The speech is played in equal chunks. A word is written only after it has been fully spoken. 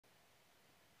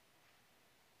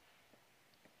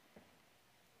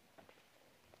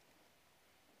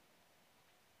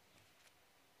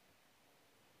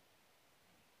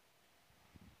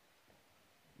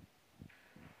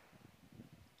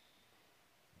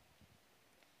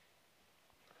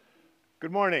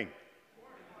Good morning.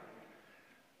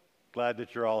 Glad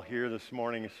that you're all here this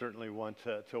morning. I certainly want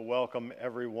to welcome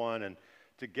everyone, and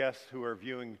to guests who are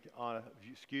viewing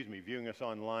us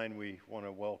online, we want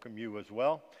to welcome you as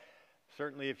well.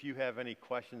 Certainly, if you have any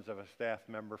questions of a staff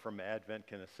member from Advent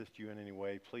can assist you in any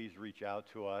way, please reach out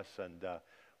to us and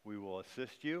we will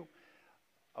assist you.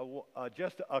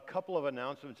 Just a couple of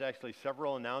announcements, actually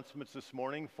several announcements this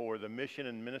morning for the mission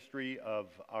and ministry of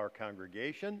our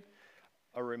congregation.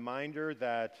 A reminder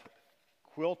that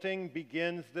quilting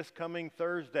begins this coming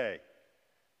Thursday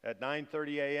at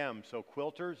 9:30 a.m. So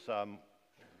quilters,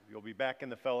 you'll be back in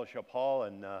the fellowship hall,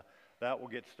 and that will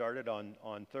get started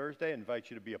on Thursday. I invite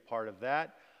you to be a part of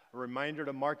that. A reminder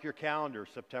to mark your calendar.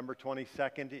 September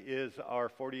 22nd is our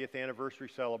 40th anniversary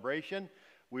celebration.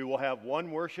 We will have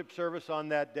one worship service on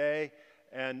that day,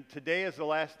 and today is the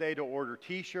last day to order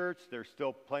t-shirts. There's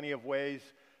still plenty of ways,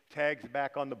 tags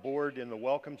back on the board in the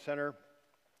Welcome Center.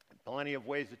 Plenty of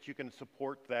ways that you can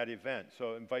support that event,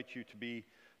 so I invite you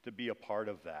to be a part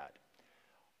of that.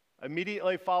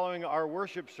 Immediately following our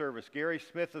worship service, Gary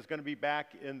Smith is going to be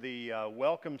back in the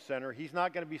Welcome Center. He's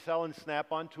not going to be selling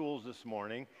Snap-on tools this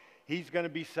morning. He's going to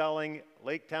be selling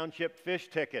Lake Township fish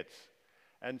tickets.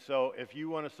 And so if you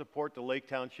want to support the Lake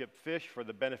Township Fish for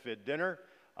the benefit dinner,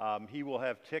 he will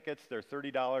have tickets. They're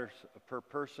 $30 per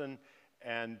person,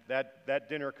 and that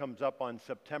dinner comes up on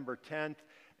September 10th.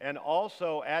 And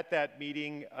also at that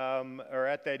meeting, or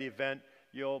at that event,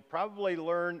 you'll probably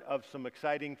learn of some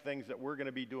exciting things that we're going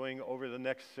to be doing over the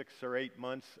next 6 or 8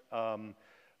 months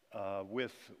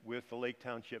with the Lake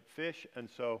Township Fish. And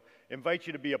so invite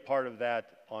you to be a part of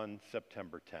that on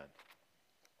September 10th.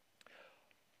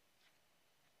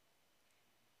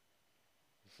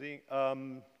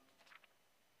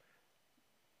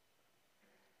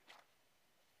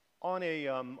 On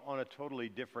a totally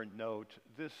different note,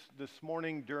 this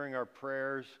morning during our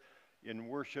prayers in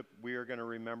worship, we are going to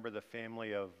remember the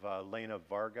family of Lena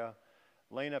Varga.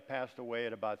 Lena passed away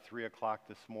at about 3 o'clock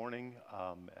this morning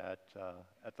at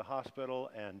the hospital,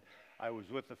 and I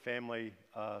was with the family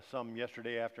some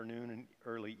yesterday afternoon and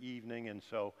early evening, and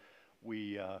so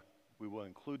we will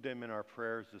include them in our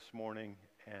prayers this morning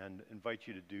and invite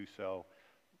you to do so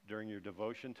during your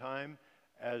devotion time.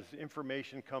 As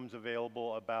information comes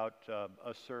available about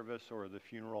a service or the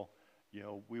funeral,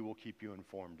 we will keep you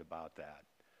informed about that.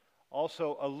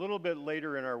 Also, a little bit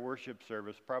later in our worship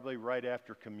service, probably right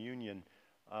after communion,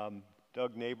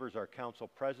 Doug Neighbors, our council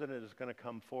president, is going to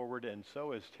come forward, and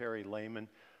so is Terry Lehman.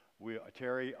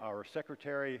 Terry, our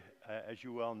secretary, as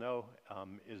you well know,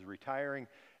 is retiring,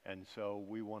 and so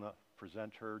we want to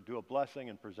present her, do a blessing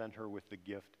and present her with the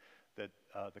gift that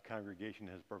the congregation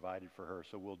has provided for her.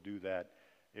 So we'll do that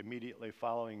immediately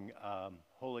following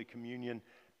Holy Communion,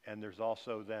 and there's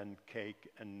also then cake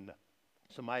and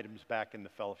some items back in the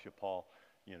fellowship hall,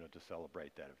 to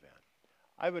celebrate that event.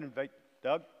 I would invite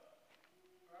Doug.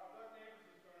 Well, Doug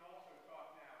Neighbors is going to also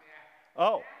talk now. Yeah.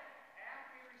 Oh.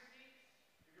 Acme receipts.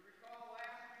 If you recall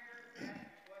last year, we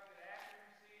collected Acme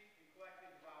receipts. We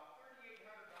collected about $3,800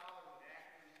 in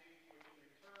Acme receipts, which in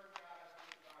return got us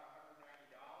just about $190.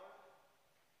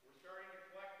 We're starting to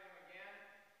collect them again.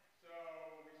 So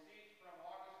receipts from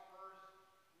August 1st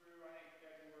through, I think,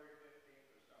 February 15th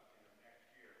or something of next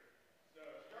year. So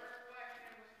start collecting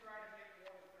and let's try to get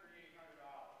more than $3,800.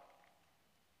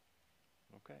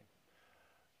 Okay.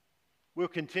 We'll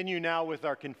continue now with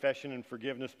our confession and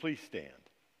forgiveness. Please stand.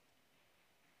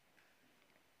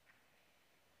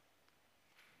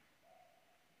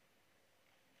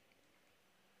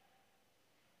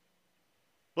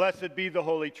 Blessed be the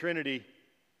Holy Trinity,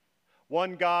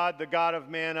 one God, the God of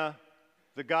manna,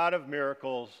 the God of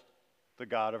miracles, the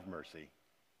God of mercy.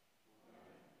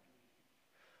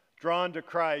 Drawn to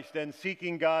Christ and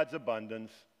seeking God's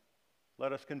abundance,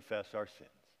 let us confess our sins.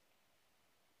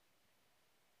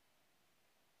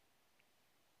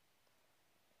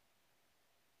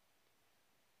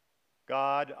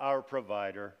 God, our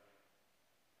provider,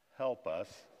 help us.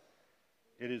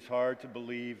 It is hard to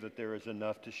believe that there is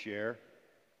enough to share.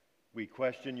 We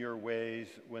question your ways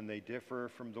when they differ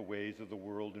from the ways of the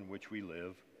world in which we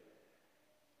live.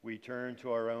 We turn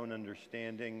to our own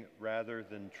understanding rather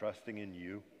than trusting in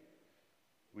you.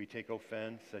 We take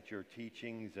offense at your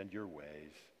teachings and your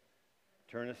ways.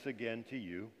 Turn us again to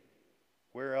you.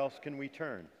 Where else can we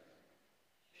turn?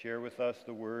 Share with us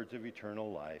the words of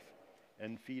eternal life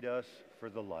and feed us for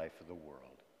the life of the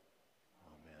world.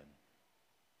 Amen.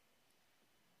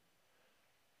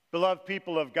 Beloved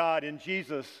people of God, in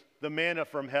Jesus, the manna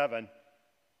from heaven,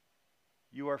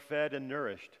 you are fed and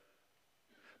nourished.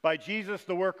 By Jesus,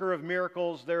 the worker of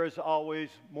miracles, there is always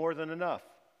more than enough.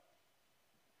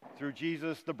 Through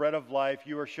Jesus, the bread of life,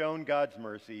 you are shown God's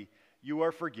mercy. You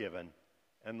are forgiven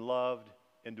and loved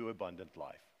into abundant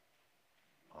life.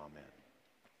 Amen.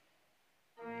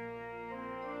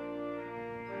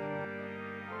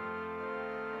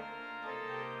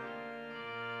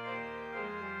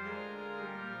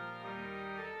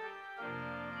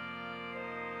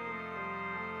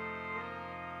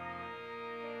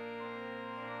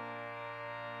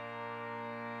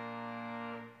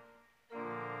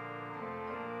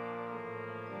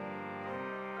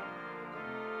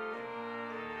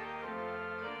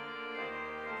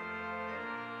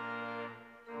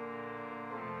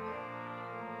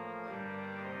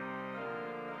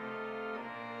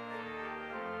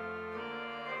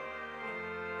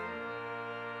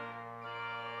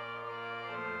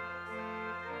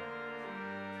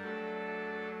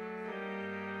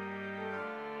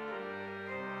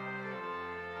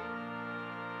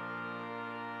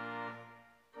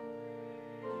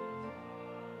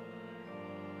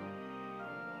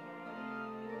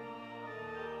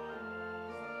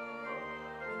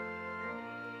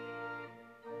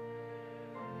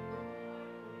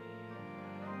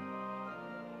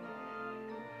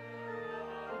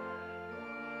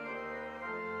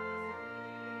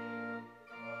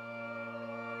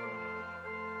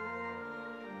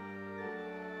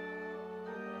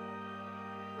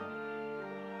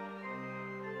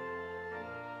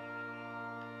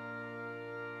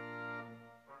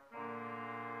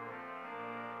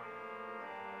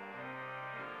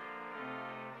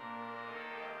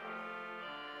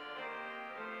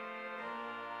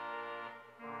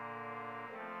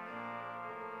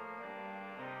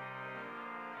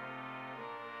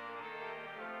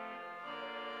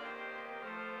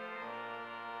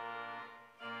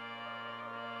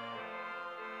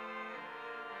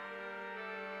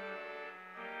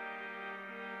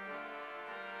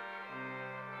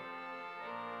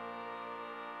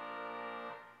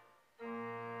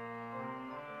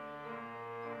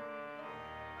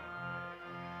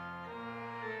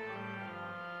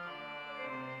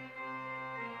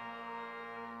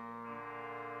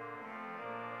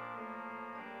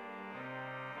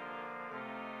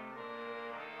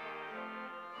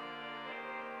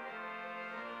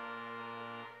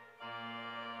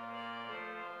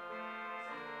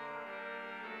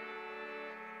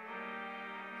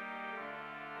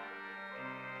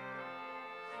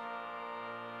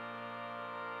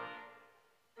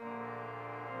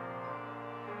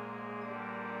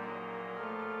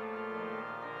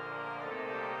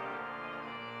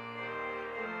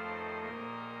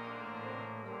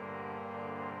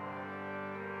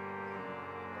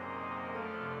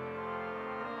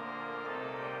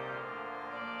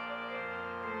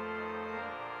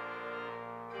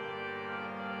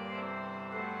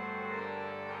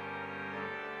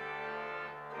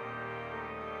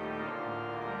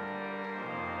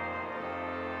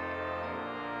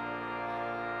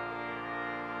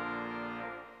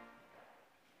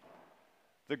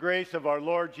 The grace of our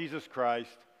Lord Jesus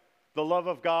Christ, the love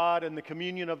of God, and the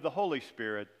communion of the Holy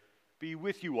Spirit be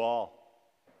with you all.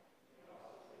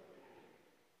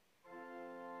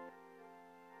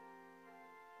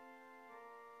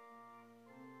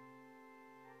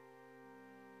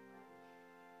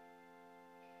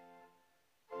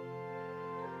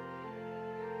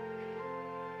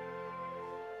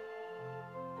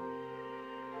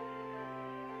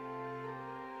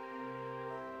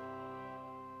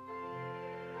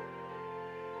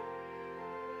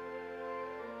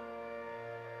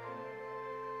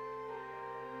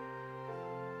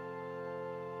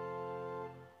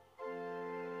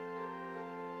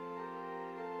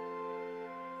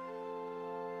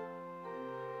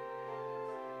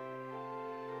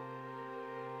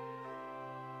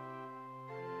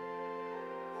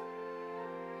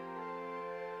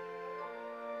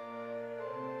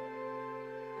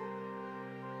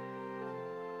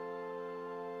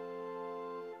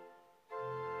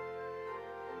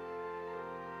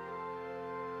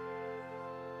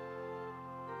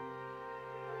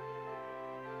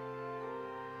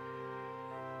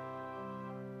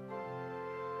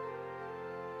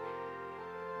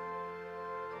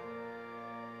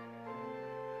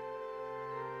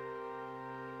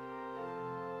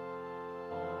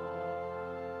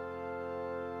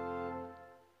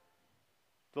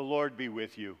 The Lord be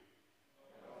with you.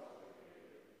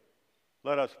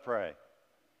 Let us pray.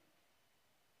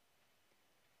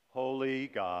 Holy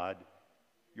God,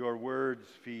 your words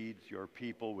feeds your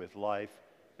people with life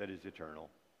that is eternal.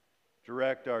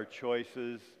 Direct our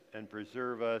choices and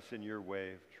preserve us in your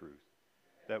way of truth,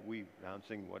 that we,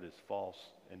 renouncing what is false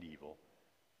and evil,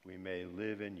 we may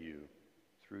live in you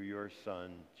through your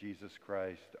Son, Jesus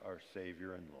Christ, our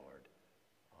Savior and Lord.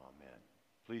 Amen.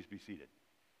 Please be seated.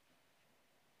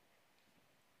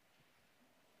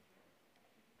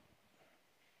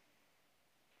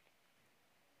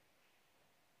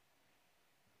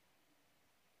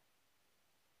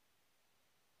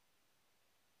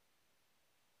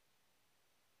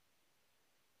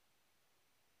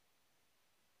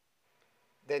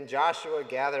 Then Joshua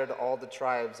gathered all the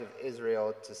tribes of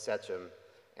Israel to Shechem,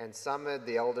 and summoned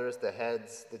the elders, the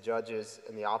heads, the judges,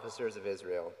 and the officers of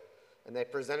Israel. And they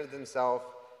presented themselves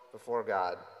before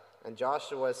God. And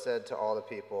Joshua said to all the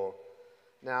people,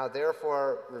 "Now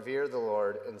therefore revere the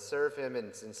Lord, and serve him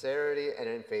in sincerity and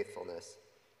in faithfulness.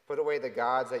 Put away the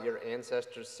gods that your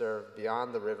ancestors served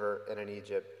beyond the river and in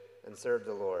Egypt, and serve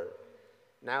the Lord.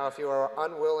 Now if you are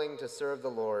unwilling to serve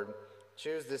the Lord,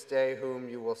 choose this day whom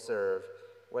you will serve,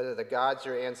 whether the gods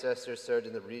your ancestors served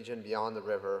in the region beyond the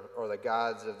river, or the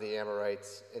gods of the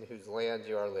Amorites in whose land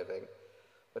you are living.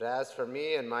 But as for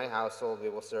me and my household, we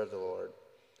will serve the Lord."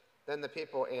 Then the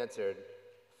people answered,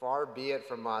 "Far be it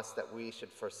from us that we should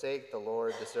forsake the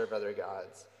Lord to serve other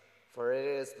gods. For it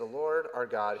is the Lord our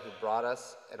God who brought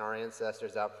us and our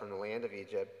ancestors out from the land of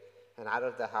Egypt and out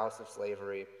of the house of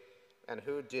slavery, and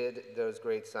who did those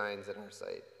great signs in our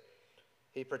sight.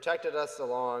 He protected us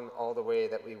along all the way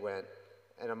that we went,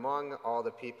 and among all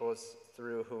the peoples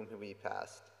through whom we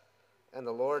passed. And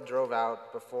the Lord drove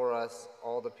out before us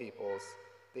all the peoples,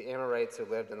 the Amorites who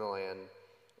lived in the land.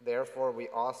 Therefore we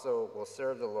also will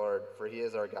serve the Lord, for he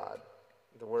is our God."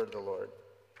 The word of the Lord.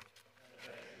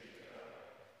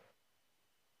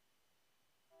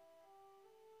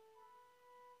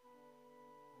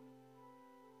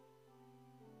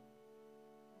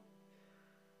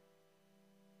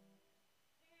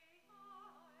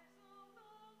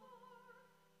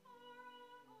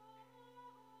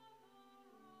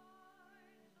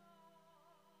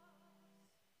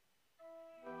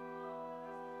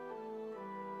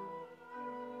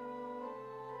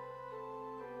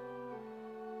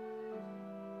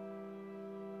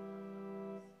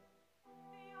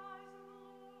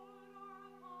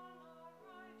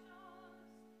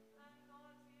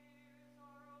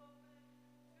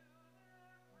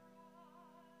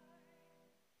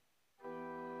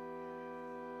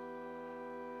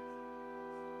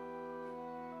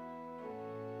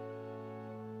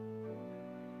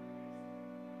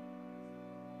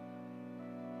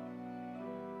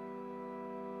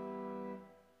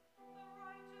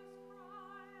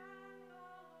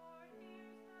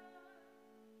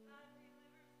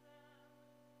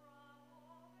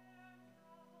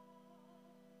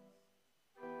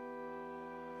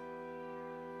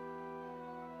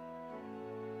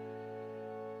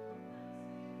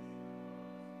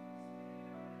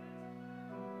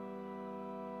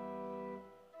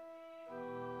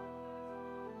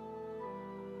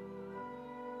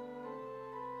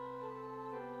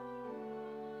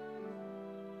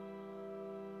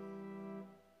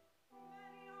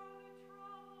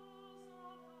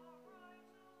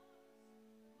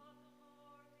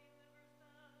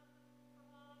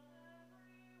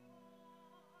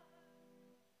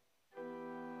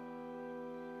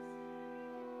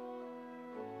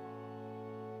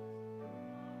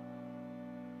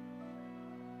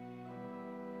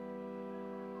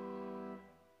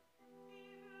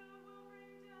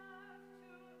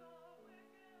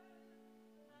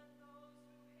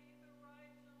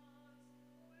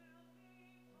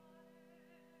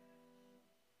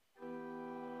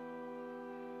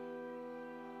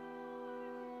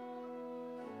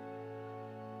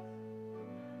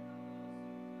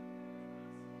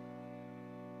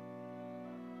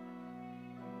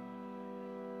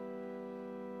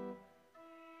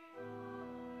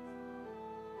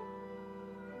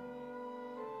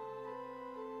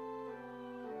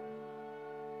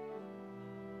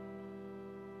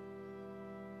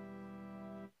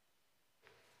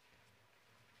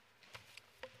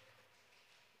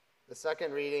 The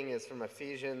second reading is from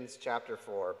Ephesians chapter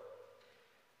 4.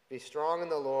 "Be strong in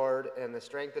the Lord and the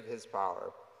strength of his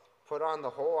power. Put on the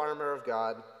whole armor of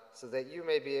God, so that you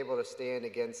may be able to stand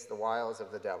against the wiles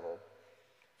of the devil.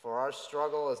 For our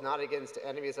struggle is not against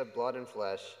enemies of blood and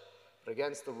flesh, but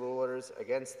against the rulers,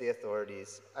 against the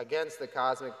authorities, against the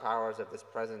cosmic powers of this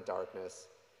present darkness,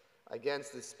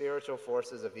 against the spiritual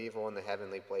forces of evil in the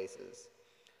heavenly places.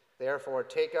 Therefore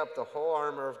take up the whole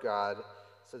armor of God,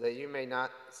 so that you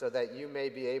may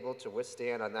be able to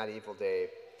withstand on that evil day,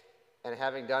 and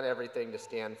having done everything, to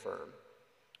stand firm.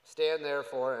 Stand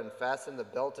therefore and fasten the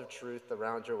belt of truth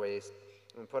around your waist,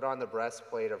 and put on the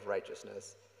breastplate of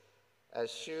righteousness. As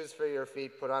shoes for your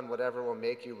feet, put on whatever will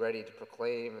make you ready to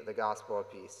proclaim the gospel of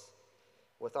peace.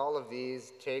 With all of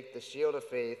these, take the shield of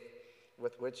faith,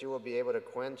 with which you will be able to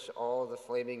quench all the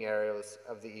flaming arrows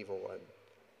of the evil one.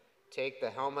 Take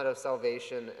the helmet of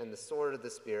salvation and the sword of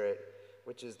the Spirit,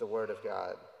 which is the word of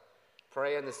God.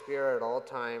 Pray in the Spirit at all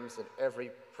times in every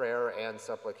prayer and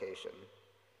supplication.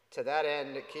 To that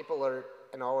end, keep alert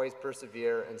and always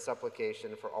persevere in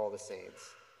supplication for all the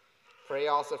saints. Pray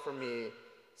also for me,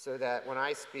 so that when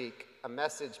I speak, a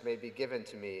message may be given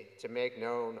to me to make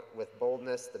known with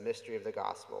boldness the mystery of the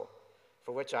gospel,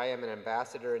 for which I am an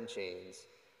ambassador in chains.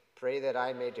 Pray that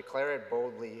I may declare it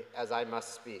boldly as I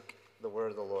must speak the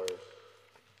word of the Lord.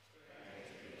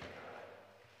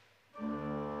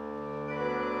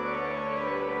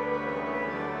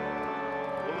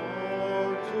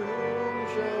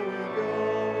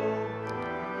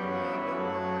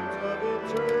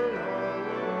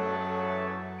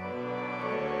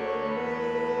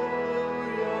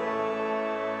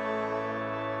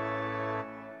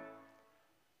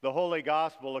 The Holy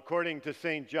Gospel according to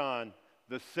St. John,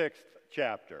 the 6th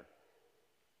chapter.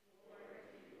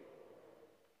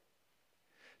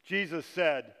 Jesus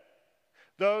said,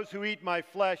 "Those who eat my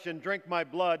flesh and drink my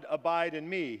blood abide in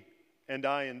me, and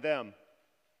I in them.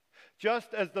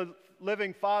 Just as the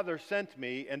living Father sent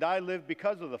me, and I live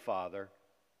because of the Father,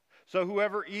 so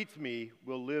whoever eats me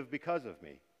will live because of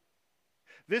me.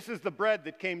 This is the bread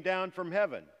that came down from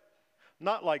heaven,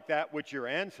 not like that which your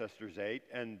ancestors ate,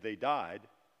 and they died.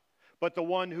 But the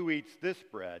one who eats this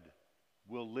bread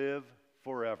will live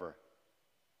forever."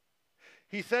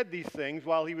 He said these things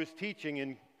while he was teaching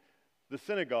in the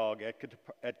synagogue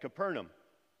at Capernaum.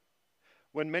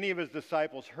 When many of his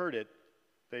disciples heard it,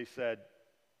 they said,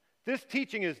 "This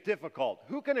teaching is difficult.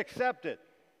 Who can accept it?"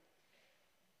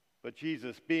 But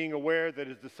Jesus, being aware that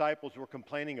his disciples were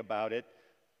complaining about it,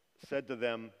 said to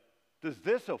them, "Does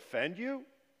this offend you?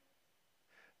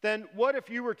 Then what if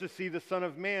you were to see the Son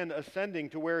of Man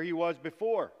ascending to where he was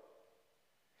before?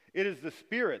 It is the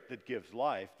Spirit that gives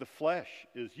life. The flesh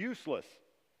is useless.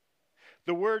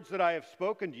 The words that I have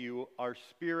spoken to you are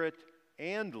spirit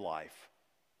and life.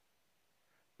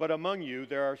 But among you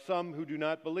there are some who do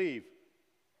not believe."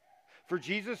 For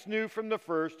Jesus knew from the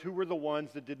first who were the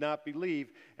ones that did not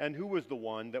believe and who was the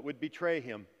one that would betray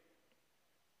him.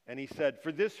 And he said,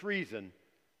 "For this reason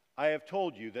I have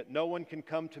told you that no one can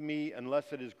come to me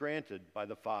unless it is granted by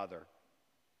the Father."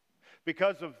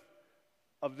 Because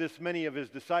of this, many of his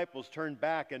disciples turned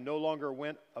back and no longer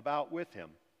went about with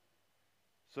him.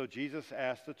 So Jesus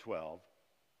asked the 12,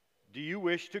 "Do you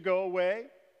wish to go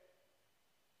away?"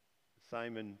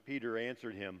 Simon Peter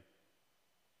answered him,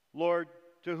 "Lord,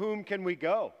 to whom can we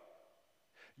go?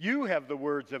 You have the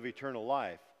words of eternal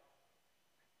life.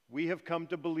 We have come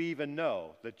to believe and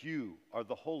know that you are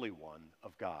the Holy One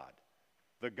of God."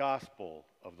 The Gospel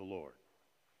of the Lord.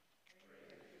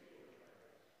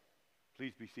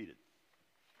 Please be seated.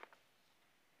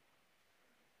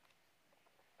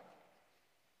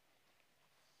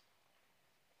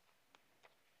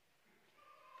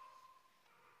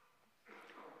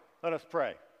 Let us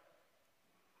pray.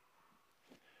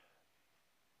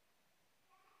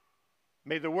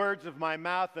 May the words of my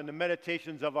mouth and the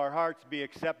meditations of our hearts be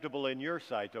acceptable in your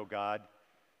sight, O God,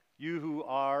 you who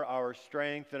are our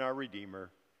strength and our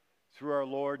Redeemer, through our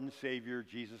Lord and Savior,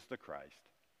 Jesus the Christ.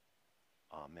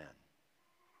 Amen.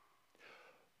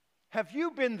 Have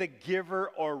you been the giver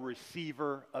or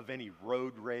receiver of any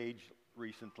road rage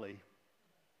recently?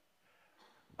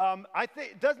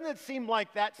 Doesn't it seem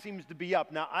like that seems to be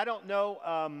up? Now, I don't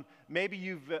know, maybe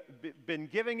you've been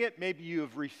giving it, maybe you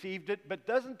have received it, but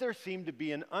doesn't there seem to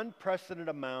be an unprecedented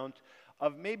amount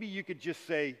of, maybe you could just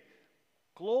say,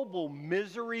 global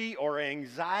misery or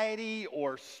anxiety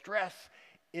or stress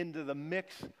into the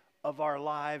mix of our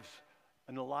lives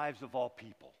and the lives of all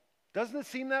people? Doesn't it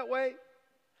seem that way?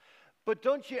 But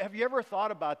have you ever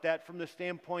thought about that from the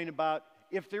standpoint about,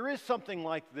 if there is something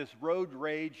like this road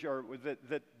rage or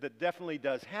that definitely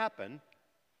does happen,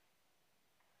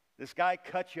 this guy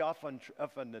cuts you off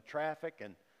on the traffic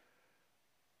and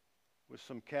with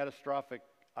some catastrophic,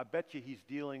 I bet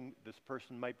you this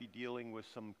person might be dealing with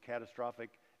some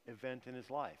catastrophic event in his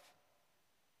life.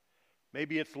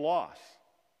 Maybe it's loss.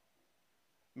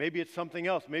 Maybe it's something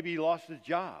else. Maybe he lost his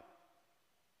job.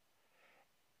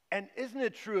 And isn't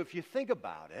it true, if you think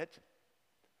about it,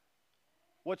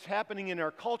 what's happening in our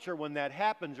culture when that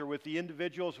happens, or with the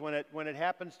individuals when it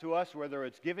happens to us, whether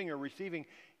it's giving or receiving,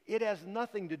 it has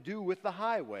nothing to do with the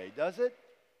highway, does it?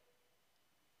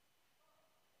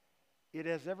 It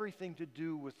has everything to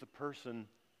do with the person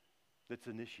that's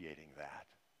initiating that.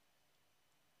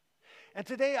 And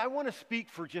today I want to speak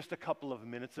for just a couple of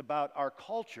minutes about our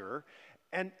culture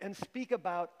and speak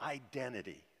about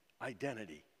identity.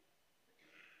 Identity.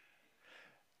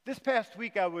 This past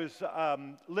week, I was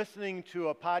listening to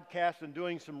a podcast and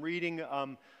doing some reading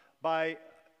by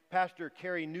Pastor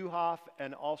Kerry Newhoff,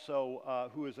 and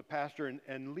also who is a pastor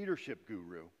and leadership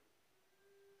guru.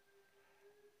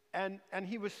 And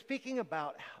he was speaking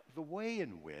about the way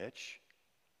in which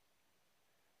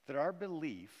that our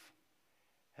belief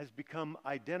has become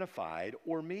identified,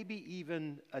 or maybe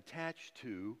even attached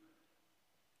to,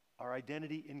 our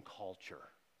identity in culture,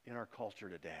 in our culture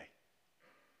today.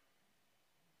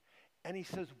 And he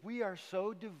says we are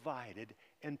so divided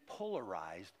and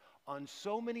polarized on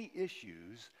so many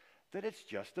issues that it's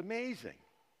just amazing.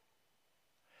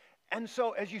 And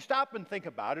so as you stop and think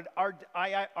about it, our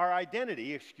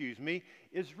identity,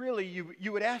 is really,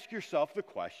 you would ask yourself the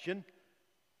question,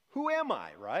 who am I,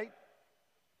 right?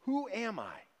 Who am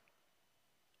I?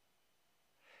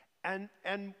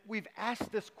 And we've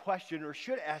asked this question, or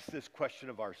should ask this question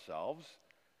of ourselves,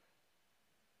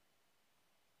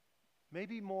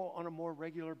 maybe more on a more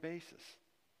regular basis.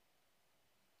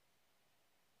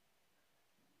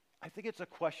 I think it's a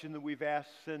question that we've asked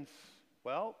since,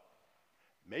 well,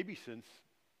 maybe since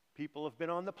people have been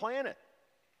on the planet.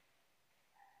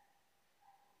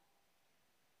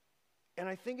 And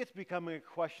I think it's becoming a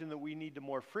question that we need to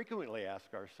more frequently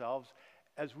ask ourselves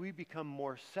as we become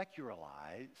more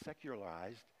secularized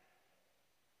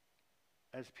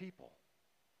as people.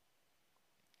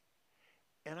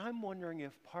 And I'm wondering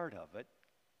if part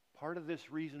of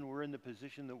this reason we're in the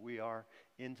position that we are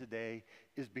in today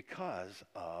is because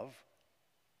of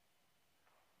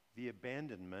the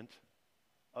abandonment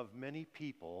of many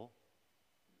people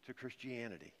to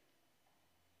Christianity.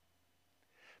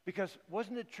 Because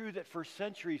wasn't it true that for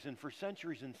centuries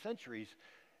and centuries,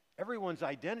 everyone's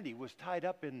identity was tied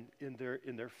up in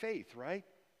their faith, right?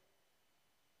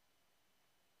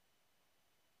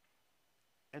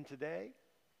 And today,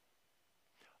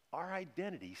 our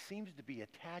identity seems to be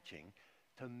attaching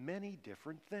to many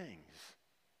different things.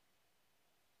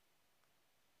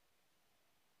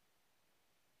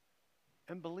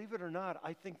 And believe it or not,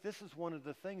 I think this is one of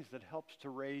the things that helps to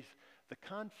raise the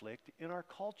conflict in our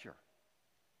culture.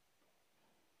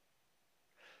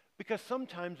 Because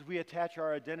sometimes we attach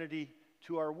our identity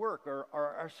to our work or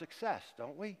our success,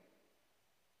 don't we?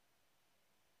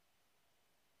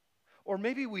 Or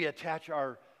maybe we attach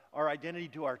our identity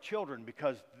to our children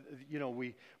because,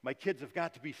 my kids have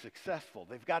got to be successful.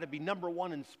 They've got to be number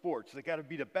one in sports. They've got to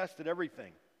be the best at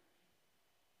everything.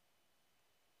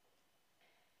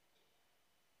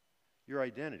 Your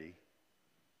identity,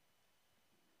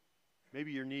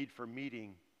 maybe your need for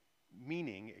meaning,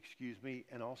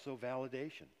 and also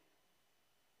validation.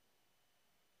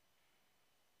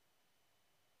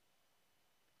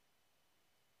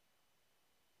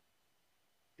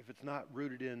 If it's not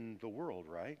rooted in the world,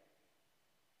 right?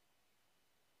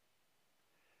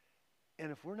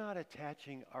 And if we're not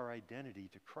attaching our identity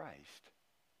to Christ,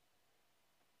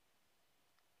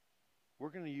 we're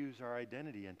going to use our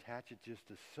identity and attach it just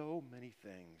to so many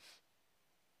things.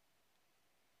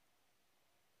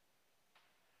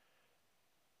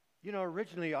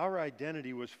 Originally our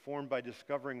identity was formed by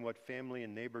discovering what family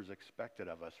and neighbors expected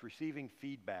of us, receiving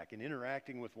feedback and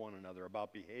interacting with one another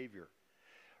about behavior,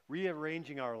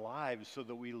 rearranging our lives so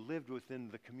that we lived within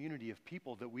the community of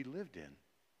people that we lived in.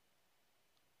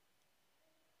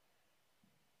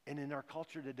 And in our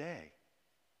culture today,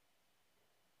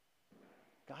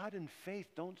 God and faith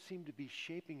don't seem to be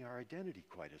shaping our identity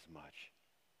quite as much.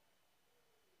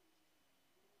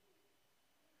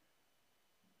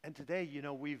 And today,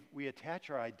 we attach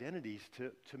our identities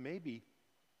to maybe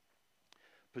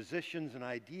positions and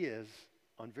ideas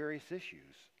on various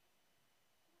issues.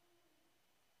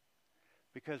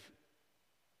 Because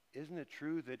isn't it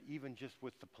true that even just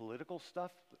with the political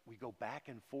stuff, we go back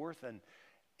and forth and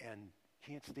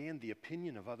can't stand the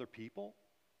opinion of other people?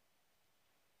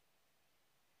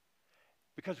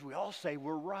 Because we all say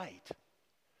we're right.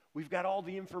 We've got all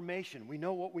the information. We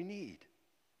know what we need.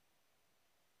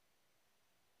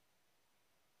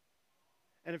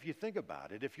 And if you think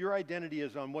about it, if your identity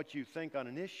is on what you think on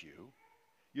an issue,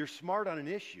 you're smart on an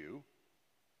issue,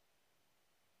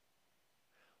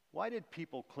 why did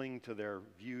people cling to their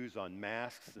views on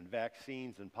masks and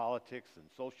vaccines and politics and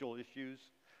social issues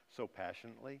so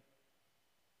passionately?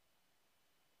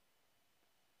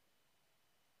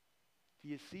 Do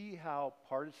you see how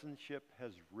partisanship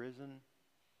has risen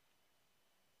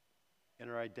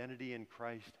and our identity in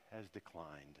Christ has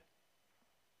declined?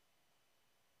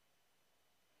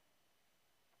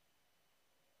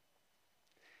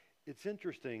 It's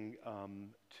interesting,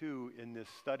 too, in this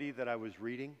study that I was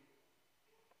reading,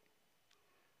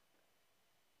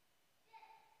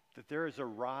 that there is a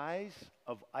rise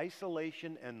of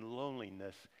isolation and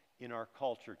loneliness in our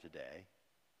culture today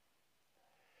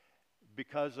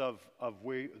because of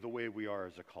the way we are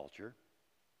as a culture.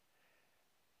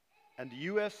 And the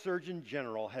U.S. Surgeon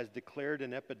General has declared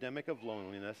an epidemic of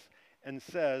loneliness and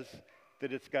says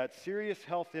that it's got serious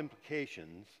health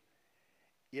implications.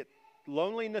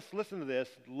 Loneliness, listen to this,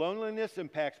 loneliness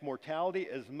impacts mortality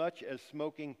as much as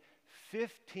smoking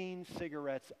 15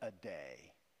 cigarettes a day.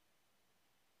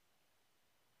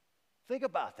 Think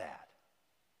about that.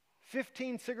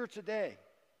 15 cigarettes a day.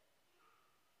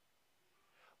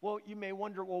 Well, you may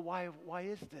wonder, well, why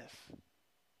is this?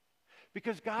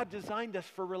 Because God designed us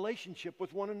for relationship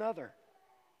with one another.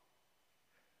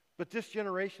 But this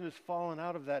generation has fallen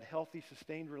out of that healthy,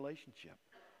 sustained relationship.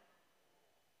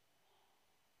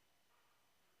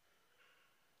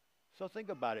 So think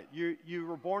about it. You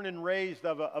were born and raised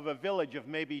of a village of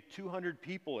maybe 200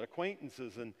 people,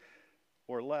 acquaintances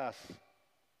or less.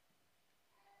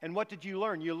 And what did you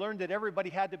learn? You learned that everybody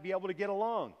had to be able to get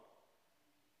along.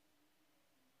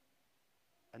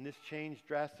 And this changed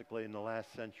drastically in the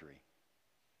last century.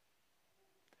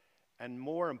 And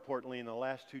more importantly, in the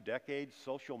last 2 decades,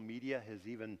 social media has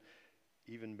even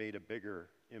made a bigger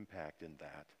impact in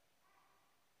that.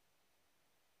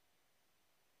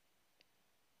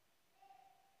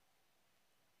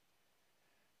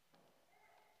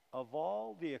 Of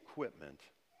all the equipment,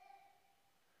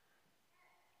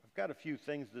 I've got a few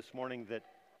things this morning that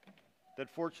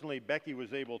fortunately Becky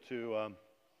was able to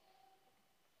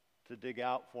dig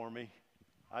out for me.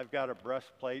 I've got a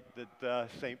breastplate that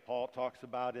St. Paul talks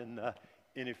about in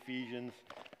Ephesians.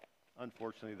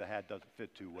 Unfortunately, the hat doesn't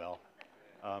fit too well.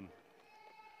 And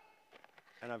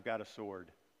I've got a sword.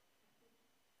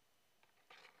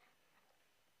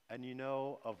 And you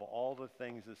know, of all the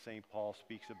things that St. Paul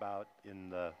speaks about in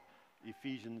the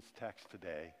Ephesians text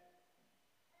today,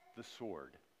 the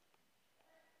sword,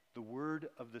 the word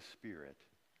of the Spirit,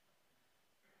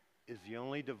 is the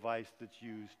only device that's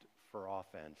used for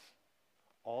offense.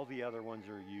 All the other ones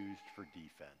are used for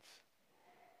defense.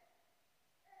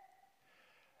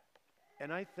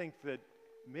 And I think that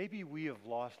maybe we have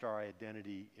lost our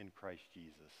identity in Christ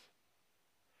Jesus.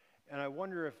 And I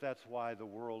wonder if that's why the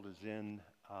world is in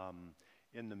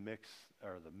the mix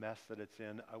or the mess that it's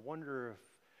in. I wonder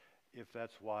if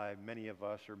that's why many of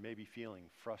us are maybe feeling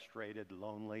frustrated,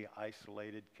 lonely,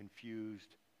 isolated,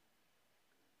 confused.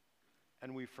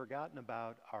 And we've forgotten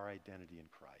about our identity in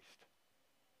Christ.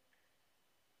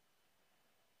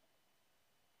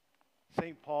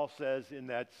 St. Paul says in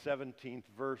that 17th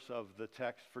verse of the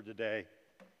text for today,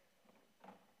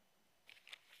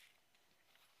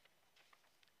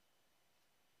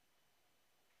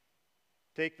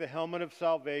 take the helmet of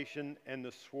salvation and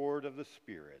the sword of the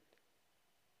Spirit,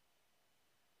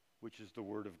 which is the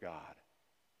Word of God.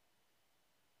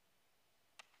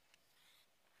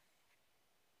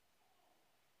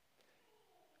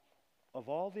 Of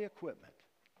all the equipment,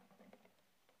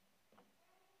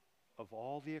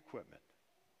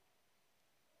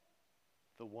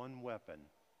 the one weapon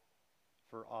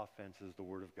for offense is the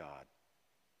Word of God.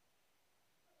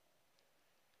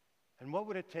 And what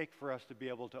would it take for us to be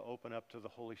able to open up to the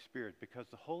Holy Spirit? Because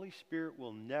the Holy Spirit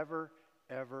will never,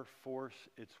 ever force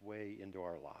its way into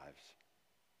our lives.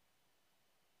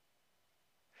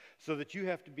 So that you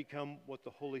have to become what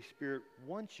the Holy Spirit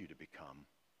wants you to become.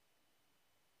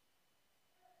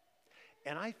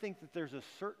 And I think that there's a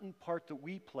certain part that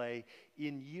we play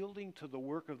in yielding to the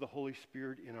work of the Holy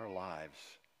Spirit in our lives.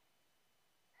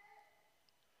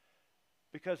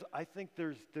 Because I think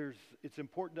it's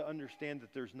important to understand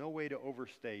that there's no way to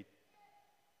overstate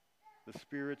the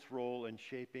Spirit's role in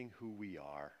shaping who we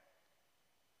are.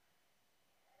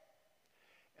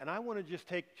 And I want to just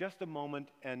take just a moment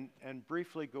and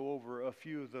briefly go over a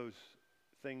few of those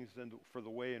things and for the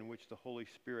way in which the Holy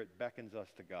Spirit beckons us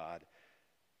to God.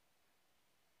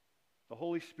 The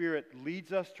Holy Spirit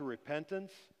leads us to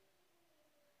repentance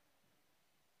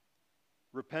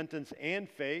and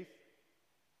faith,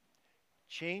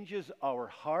 changes our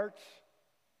hearts,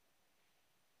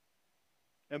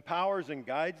 empowers and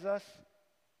guides us,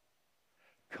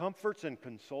 comforts and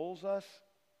consoles us,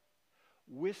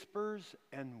 whispers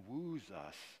and woos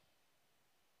us.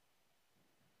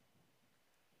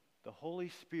 The Holy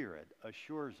Spirit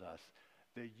assures us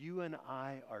that you and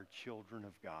I are children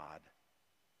of God.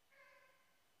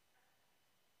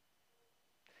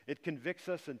 It convicts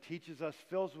us and teaches us,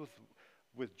 fills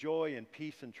with joy and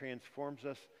peace, and transforms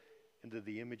us into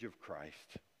the image of Christ.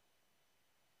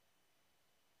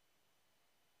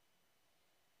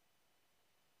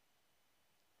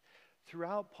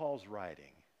 Throughout Paul's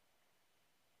writing,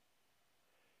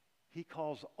 He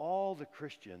calls all the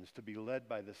Christians to be led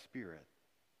by the Spirit.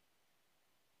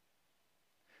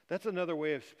 That's another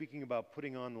way of speaking about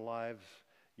putting on lives,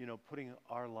 putting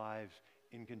our lives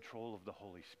in control of the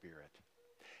Holy Spirit.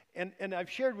 And I've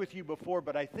shared with you before,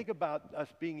 but I think about us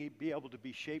be able to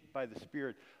be shaped by the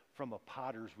Spirit from a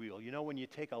potter's wheel. When you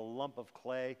take a lump of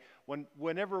clay,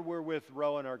 whenever we're with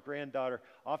Rowan, our granddaughter,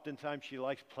 oftentimes she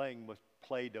likes playing with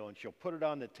Play-Doh, and she'll put it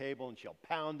on the table, and she'll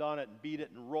pound on it and beat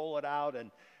it and roll it out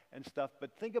and stuff.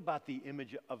 But think about the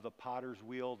image of the potter's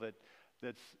wheel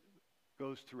that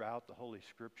goes throughout the Holy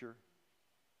Scripture,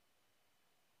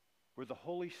 where the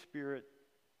Holy Spirit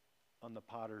on the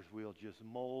potter's wheel just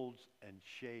molds and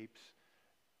shapes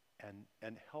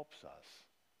and helps us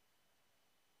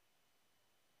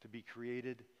to be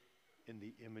created in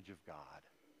the image of God,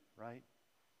 right?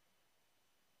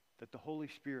 That the Holy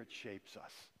Spirit shapes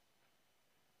us.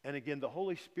 And again, the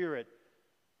Holy Spirit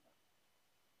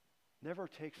never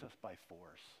takes us by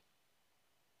force.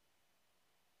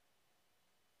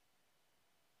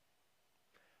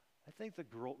 I think the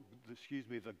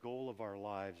goal of our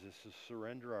lives is to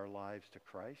surrender our lives to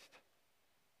Christ.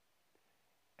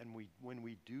 And when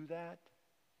we do that,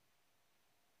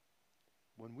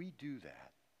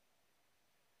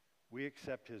 we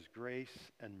accept his grace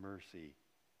and mercy,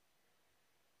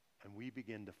 and we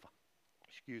begin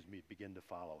to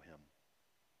follow him.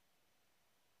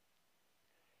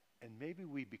 And maybe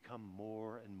we become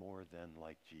more and more then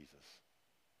like Jesus.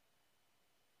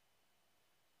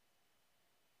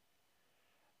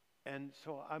 And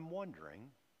so I'm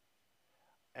wondering,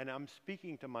 and I'm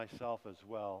speaking to myself as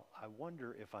well, I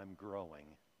wonder if I'm growing.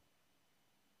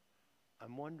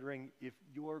 I'm wondering if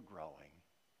you're growing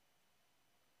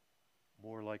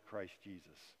more like Christ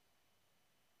Jesus.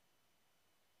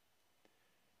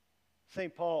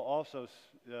 St. Paul also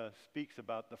speaks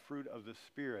about the fruit of the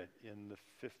Spirit in the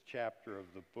 5th chapter of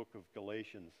the book of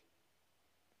Galatians.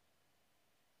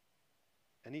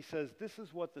 And he says, this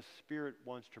is what the Spirit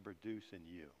wants to produce in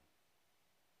you.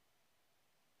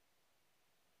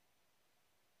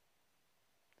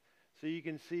 So you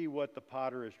can see what the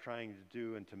potter is trying to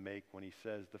do and to make when he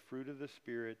says the fruit of the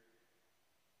Spirit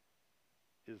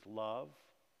is love,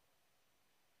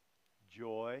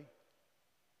 joy,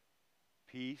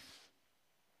 peace,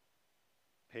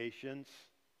 patience,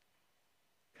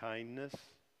 kindness,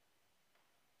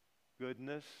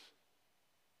 goodness,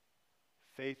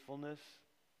 faithfulness,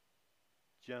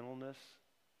 gentleness,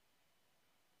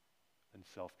 and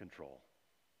self-control.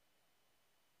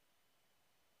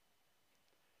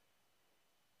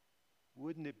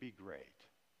 Wouldn't it be great?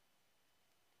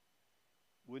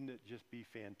 Wouldn't it just be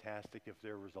fantastic if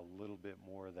there was a little bit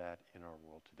more of that in our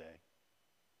world today?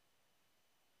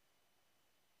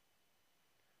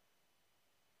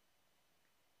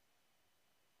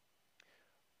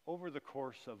 Over the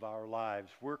course of our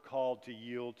lives, we're called to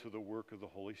yield to the work of the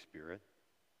Holy Spirit.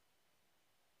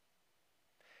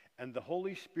 And the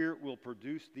Holy Spirit will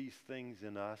produce these things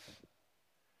in us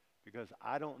because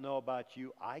I don't know about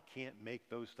you, I can't make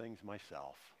those things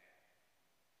myself.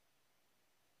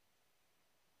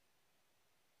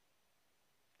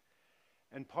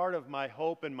 And part of my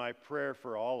hope and my prayer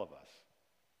for all of us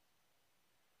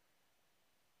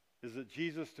is that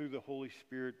Jesus, through the Holy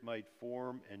Spirit, might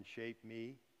form and shape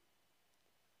me,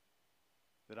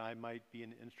 that I might be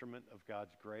an instrument of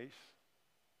God's grace.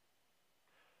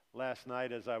 Last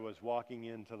night, as I was walking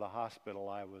into the hospital,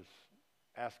 I was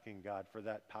asking God for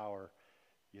that power,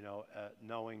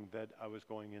 knowing that I was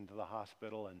going into the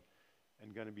hospital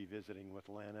and going to be visiting with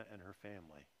Lana and her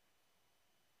family.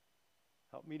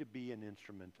 Help me to be an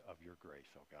instrument of your grace,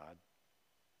 oh God.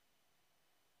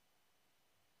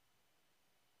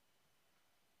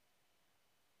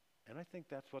 And I think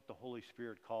that's what the Holy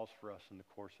Spirit calls for us in the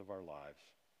course of our lives.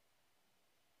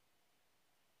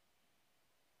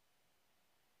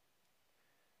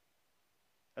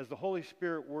 As the Holy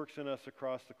Spirit works in us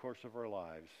across the course of our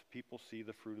lives, people see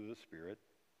the fruit of the Spirit,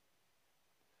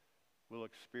 will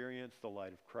experience the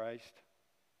light of Christ,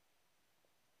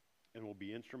 and will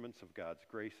be instruments of God's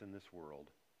grace in this world.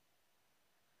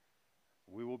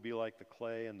 We will be like the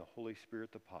clay and the Holy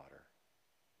Spirit the potter.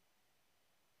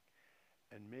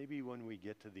 And maybe when we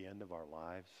get to the end of our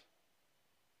lives,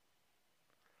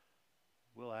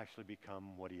 we'll actually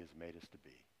become what he has made us to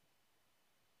be.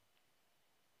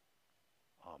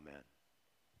 Amen.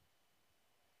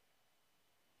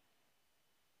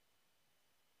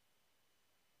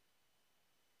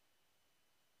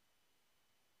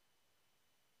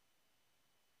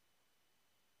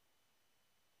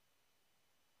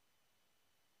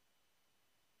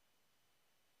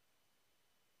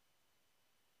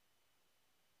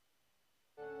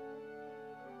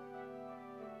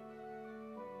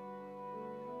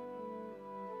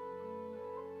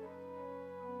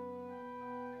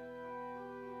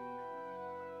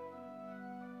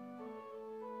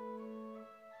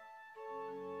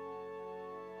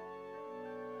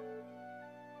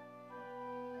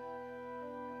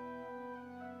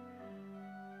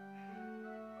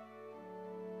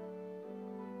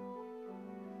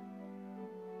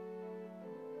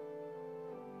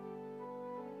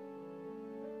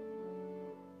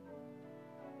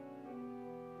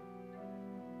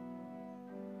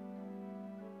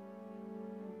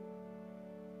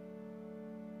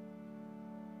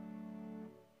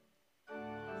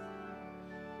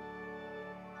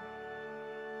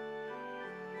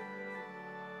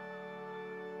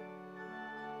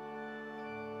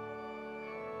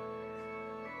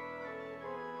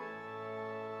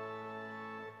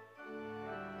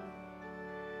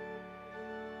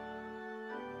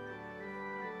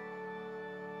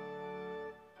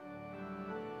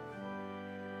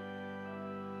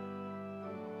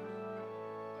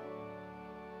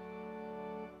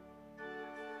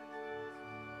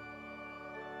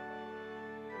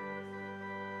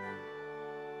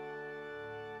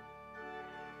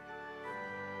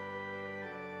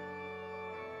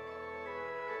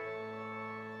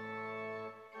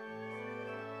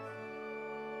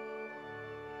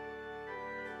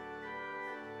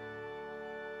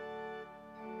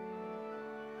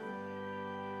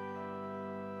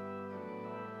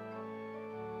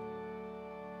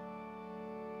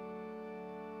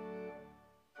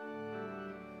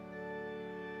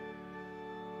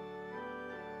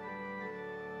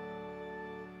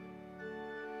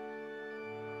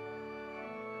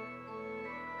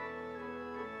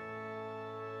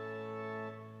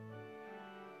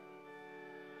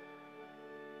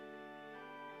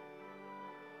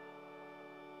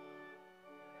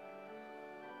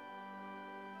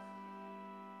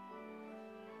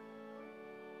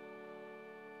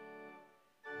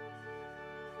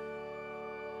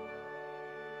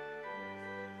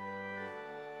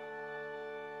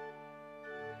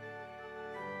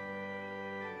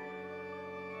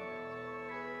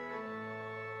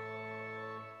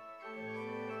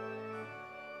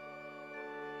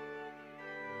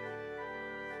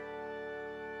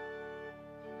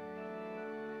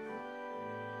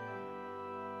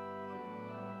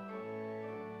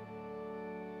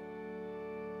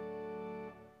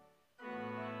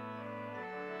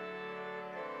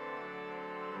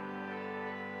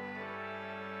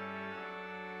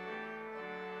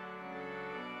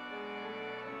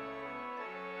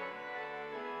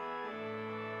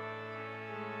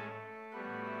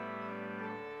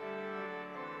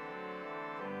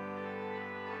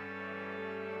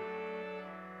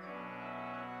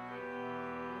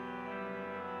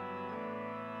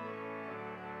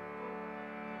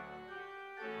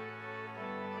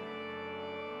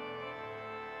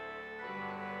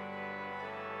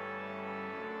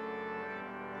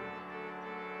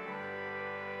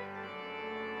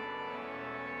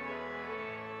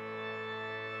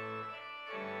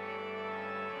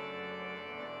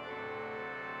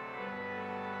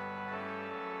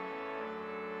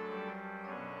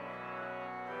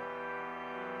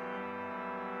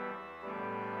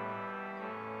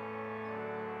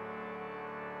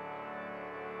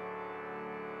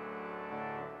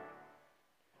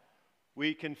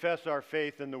 we confess our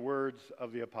faith in the words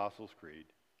of the Apostles' Creed.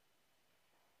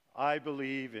 I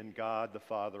believe in God the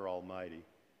Father Almighty,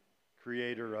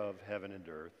 creator of heaven and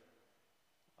earth.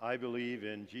 I believe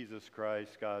in Jesus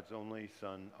Christ, God's only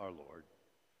Son, our Lord,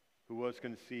 who was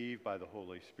conceived by the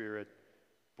Holy Spirit,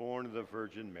 born of the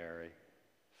Virgin Mary,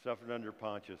 suffered under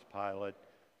Pontius Pilate,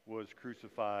 was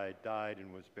crucified, died,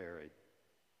 and was buried.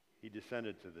 He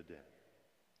descended to the dead.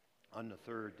 On the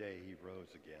third day he rose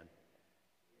again.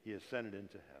 He ascended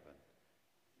into heaven.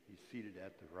 He's seated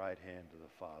at the right hand of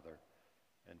the Father,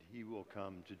 and he will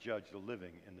come to judge the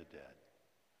living and the dead.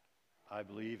 I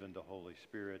believe in the Holy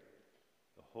Spirit,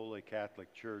 the Holy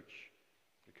Catholic Church,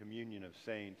 the communion of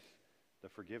saints, the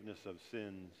forgiveness of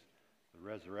sins, the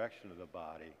resurrection of the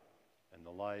body, and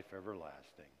the life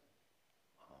everlasting.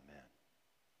 Amen.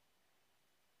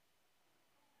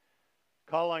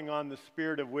 Calling on the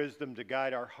Spirit of wisdom to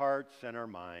guide our hearts and our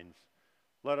minds,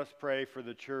 let us pray for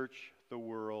the church, the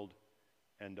world,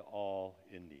 and all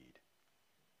in need.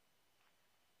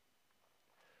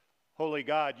 Holy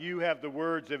God, you have the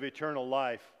words of eternal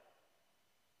life.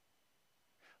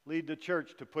 Lead the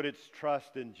church to put its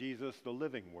trust in Jesus, the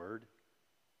living word.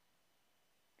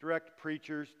 Direct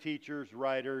preachers, teachers,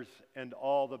 writers, and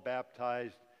all the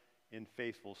baptized in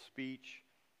faithful speech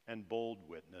and bold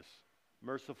witness.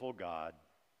 Merciful God,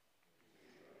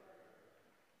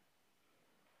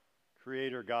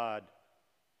 Creator God,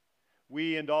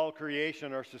 we and all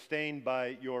creation are sustained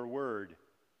by your word.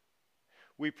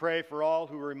 We pray for all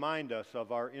who remind us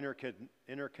of our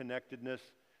interconnectedness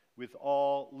with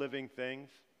all living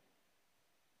things.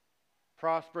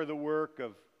 Prosper the work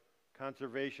of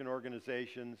conservation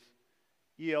organizations,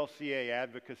 ELCA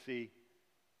advocacy,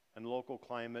 and local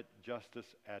climate justice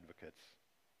advocates.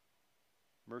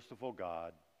 Merciful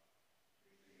God,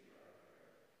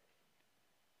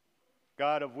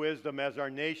 God of wisdom, as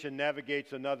our nation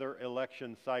navigates another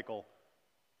election cycle,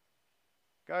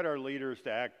 guide our leaders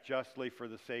to act justly for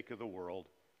the sake of the world.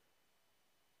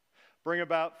 Bring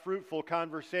about fruitful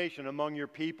conversation among your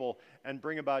people and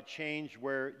bring about change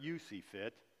where you see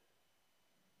fit.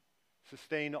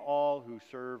 Sustain all who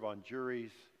serve on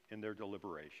juries in their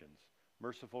deliberations.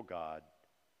 Merciful God.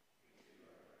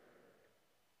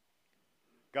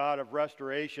 God of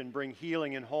restoration, bring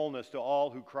healing and wholeness to all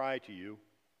who cry to you.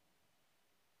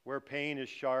 Where pain is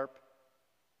sharp,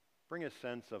 bring a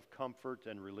sense of comfort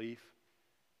and relief.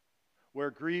 Where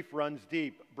grief runs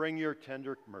deep, bring your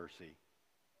tender mercy.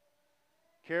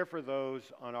 Care for those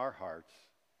on our hearts.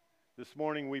 This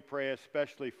morning we pray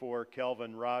especially for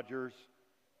Kelvin Rogers,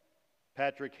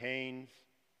 Patrick Haynes,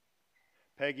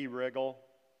 Peggy Riggle,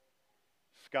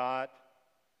 Scott,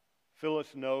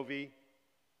 Phyllis Novi,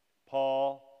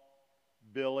 Paul,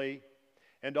 Billy,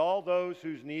 and all those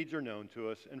whose needs are known to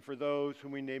us, and for those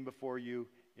whom we name before you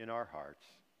in our hearts.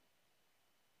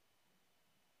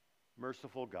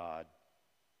 Merciful God,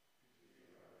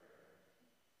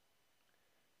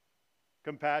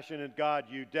 compassionate God,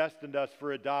 you destined us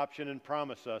for adoption and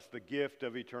promise us the gift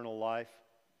of eternal life.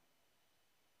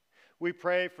 We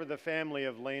pray for the family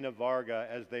of Lena Varga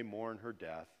as they mourn her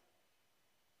death.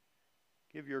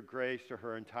 Give your grace to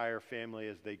her entire family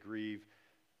as they grieve,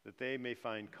 that they may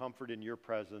find comfort in your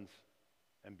presence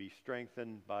and be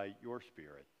strengthened by your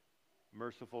Spirit.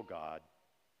 Merciful God,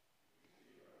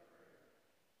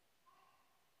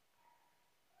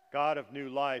 God of new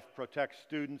life, protect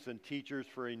students and teachers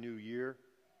for a new year.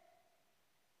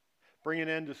 Bring an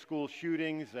end to school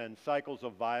shootings and cycles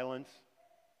of violence.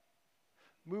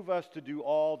 Move us to do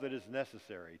all that is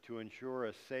necessary to ensure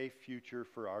a safe future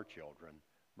for our children.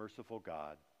 Merciful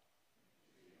God.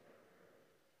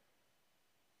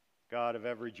 God of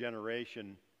every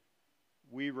generation,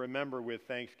 we remember with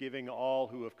thanksgiving all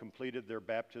who have completed their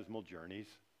baptismal journeys.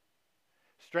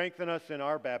 Strengthen us in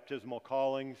our baptismal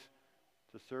callings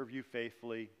to serve you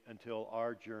faithfully until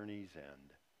our journeys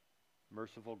end.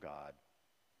 Merciful God.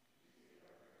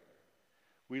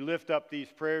 We lift up these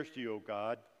prayers to you, O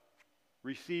God.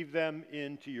 Receive them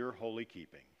into your holy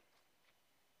keeping.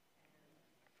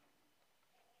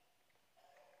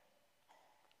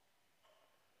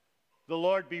 The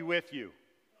Lord be with you.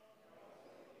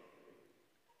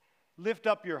 Lift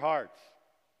up your hearts.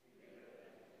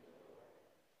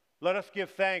 Let us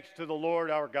give thanks to the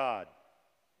Lord our God.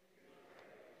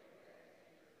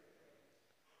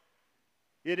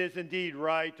 It is indeed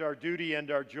right, our duty and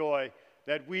our joy,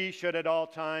 that we should at all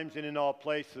times and in all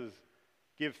places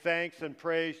give thanks and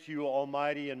praise to you,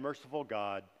 Almighty and merciful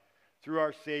God, through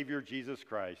our Savior Jesus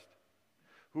Christ,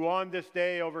 who on this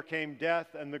day overcame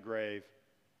death and the grave,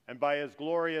 and by his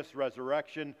glorious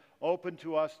resurrection opened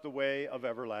to us the way of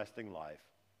everlasting life.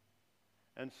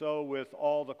 And so with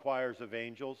all the choirs of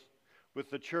angels, with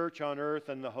the church on earth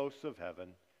and the hosts of heaven,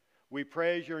 we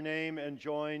praise your name and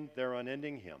join their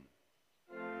unending hymn.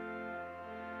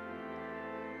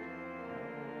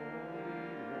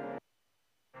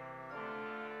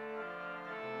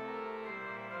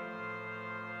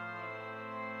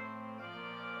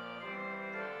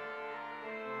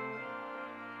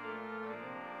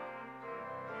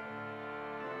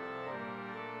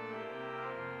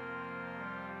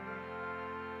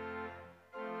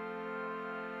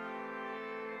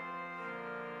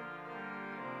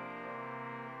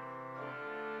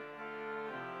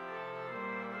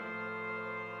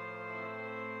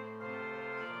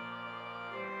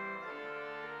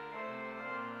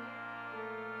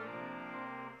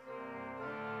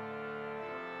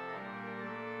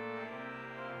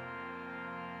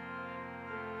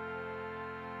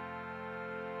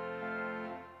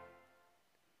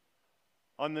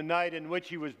 On the night in which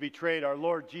he was betrayed, our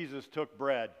Lord Jesus took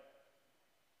bread.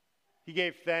 He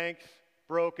gave thanks,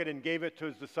 broke it, and gave it to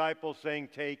his disciples, saying,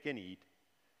 "Take and eat.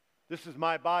 This is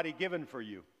my body given for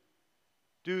you.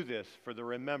 Do this for the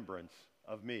remembrance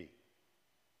of me."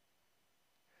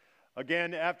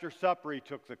 Again, after supper, he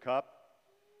took the cup.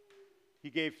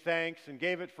 He gave thanks and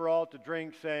gave it for all to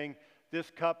drink, saying, "This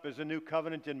cup is a new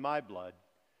covenant in my blood,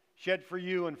 shed for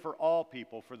you and for all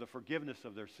people for the forgiveness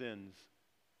of their sins.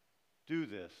 Do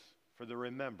this for the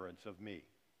remembrance of me."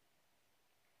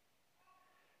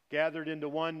 Gathered into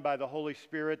one by the Holy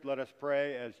Spirit, let us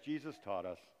pray as Jesus taught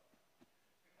us.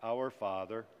 Our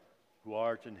Father, who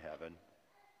art in heaven,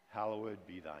 hallowed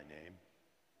be thy name.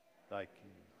 Thy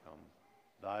kingdom come,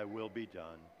 thy will be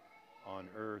done on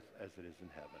earth as it is in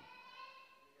heaven.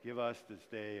 Give us this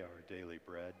day our daily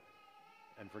bread,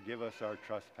 and forgive us our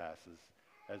trespasses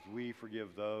as we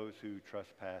forgive those who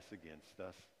trespass against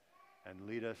us. And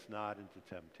lead us not into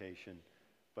temptation,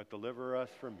 but deliver us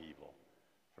from evil.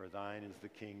 For thine is the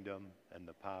kingdom and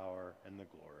the power and the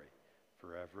glory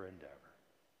forever and ever.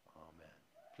 Amen.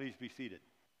 Please be seated.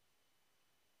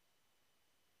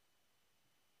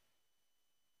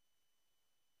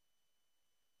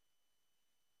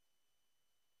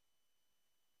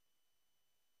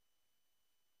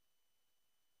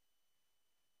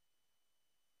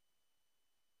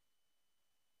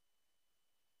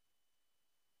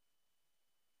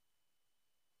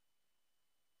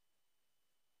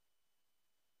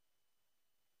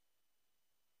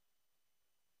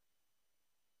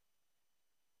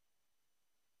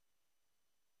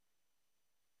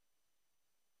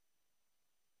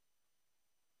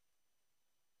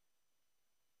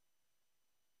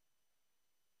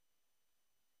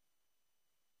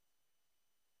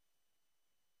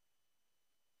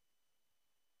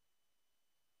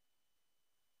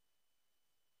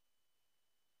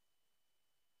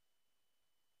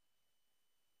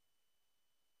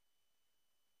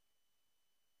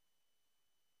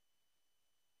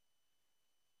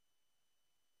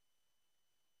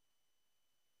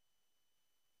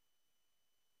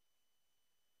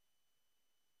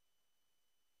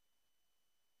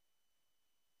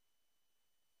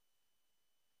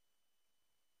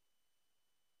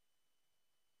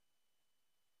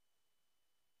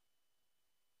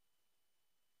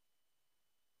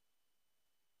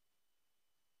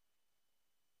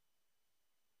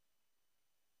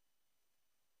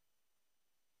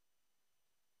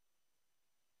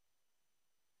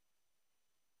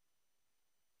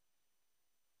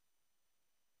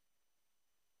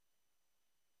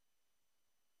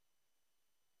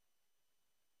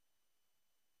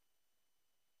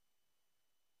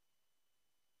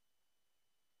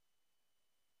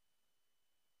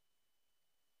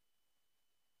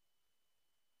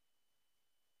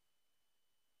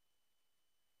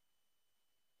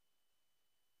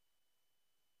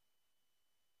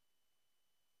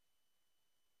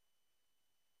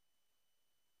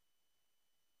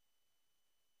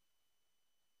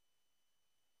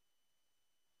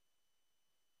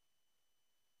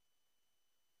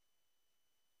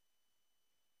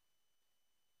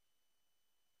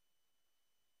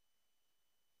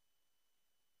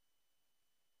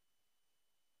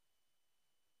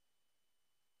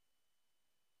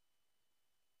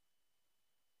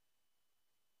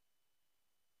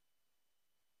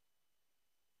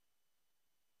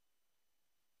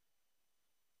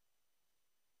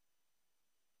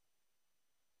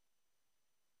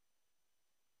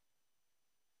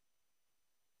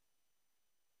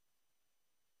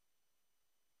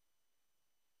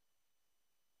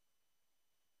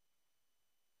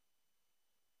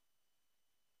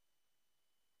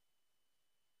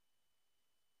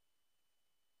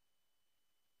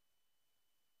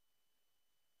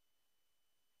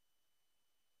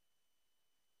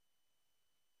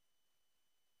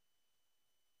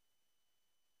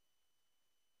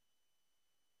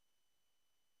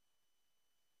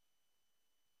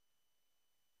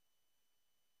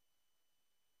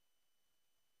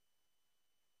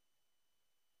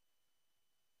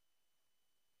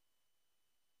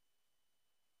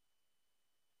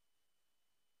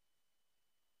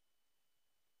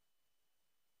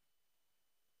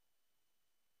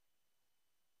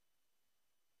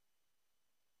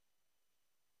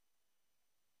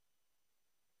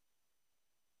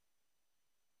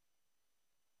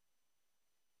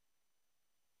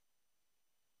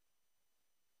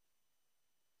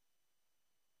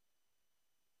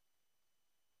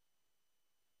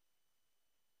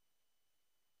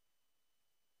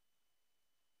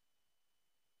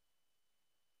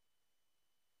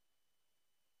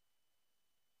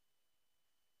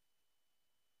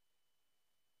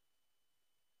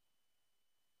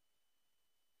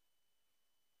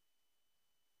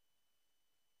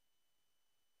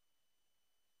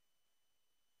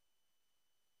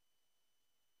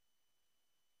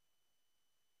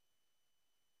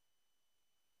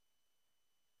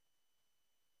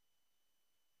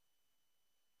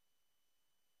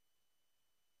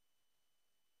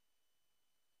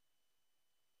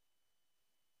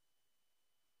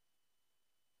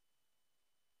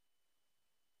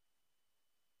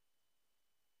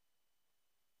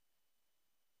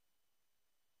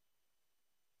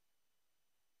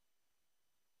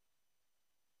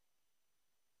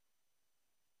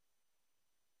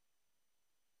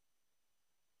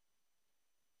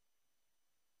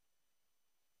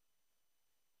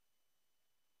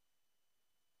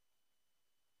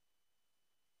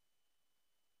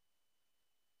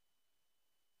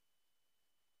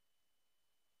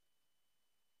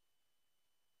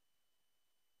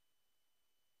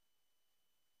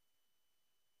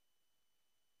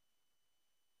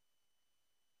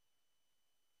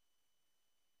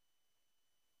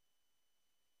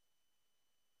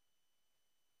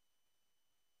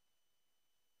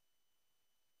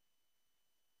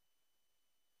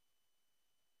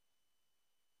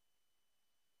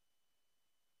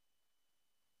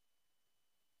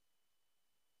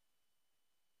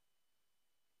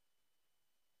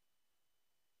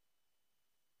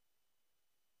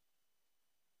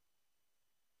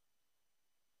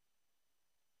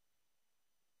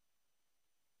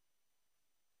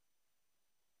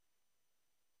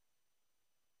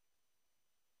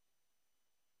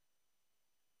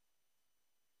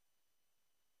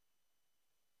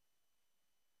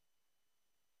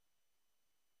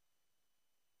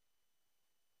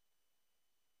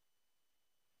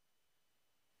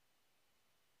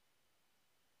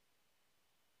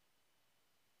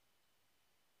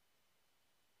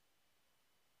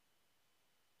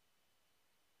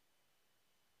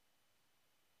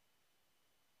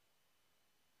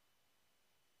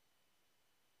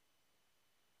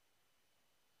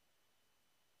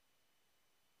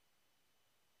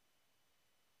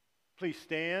 Please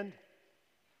stand.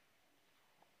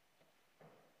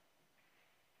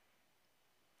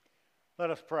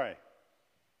 Let us pray.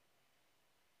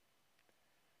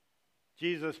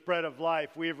 Jesus, bread of life,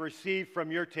 we have received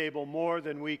from your table more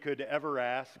than we could ever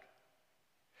ask.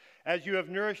 As you have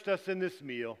nourished us in this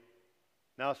meal,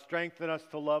 now strengthen us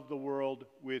to love the world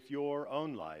with your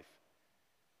own life.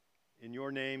 In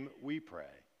your name we pray.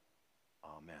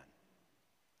 Amen.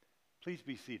 Please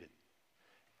be seated.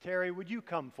 Terry, would you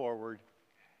come forward?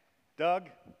 Doug?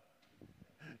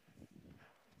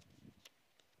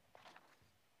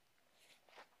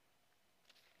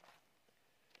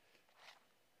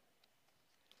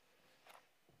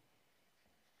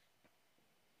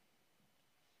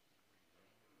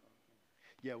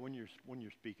 Yeah, when you're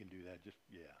speaking, do that. Just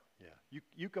yeah.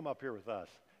 You come up here with us.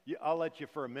 I'll let you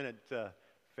for a minute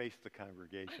face the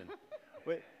congregation.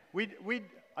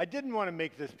 I didn't want to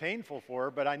make this painful for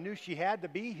her, but I knew she had to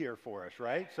be here for us,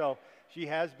 right? So she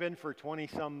has been for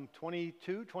 22,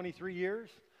 23 years.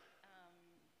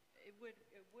 It would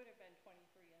have been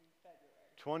 23 in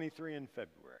February. 23 in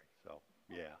February. So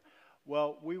yeah.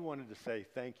 Well, we wanted to say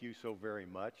thank you so very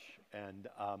much, and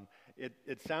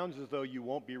it sounds as though you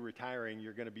won't be retiring.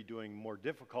 You're going to be doing more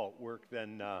difficult work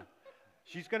than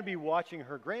she's going to be watching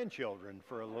her grandchildren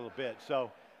for a little bit.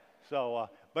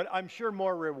 But I'm sure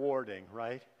more rewarding,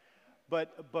 right?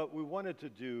 But we wanted to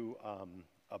do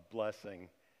a blessing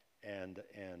and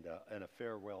a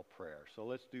farewell prayer. So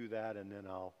let's do that, and then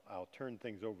I'll turn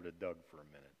things over to Doug for a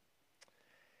minute.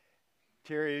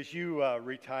 Terry, as you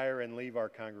retire and leave our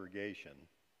congregation,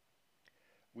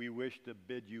 we wish to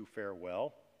bid you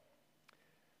farewell.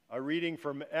 A reading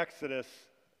from Exodus,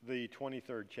 the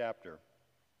 23rd chapter.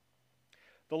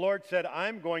 The Lord said,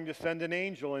 I'm going to send an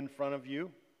angel in front of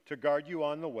you to guard you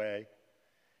on the way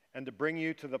and to bring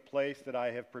you to the place that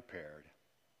I have prepared.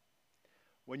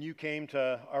 When you came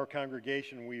to our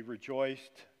congregation, we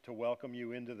rejoiced to welcome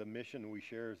you into the mission we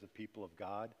share as the people of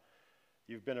God.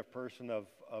 You've been a person of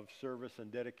service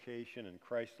and dedication and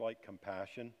Christ-like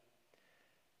compassion.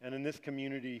 And in this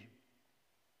community,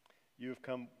 you've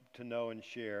come to know and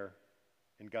share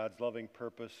in God's loving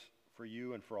purpose for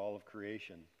you and for all of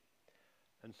creation.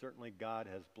 And certainly God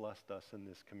has blessed us in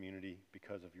this community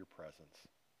because of your presence.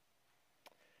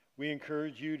 We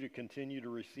encourage you to continue to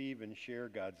receive and share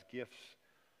God's gifts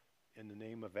in the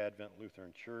name of Advent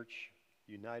Lutheran Church.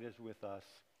 Unite us with us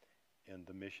in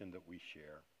the mission that we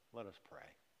share. Let us pray.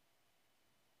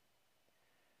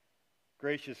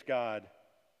 Gracious God,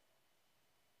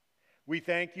 we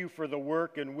thank you for the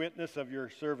work and witness of your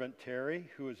servant Terry,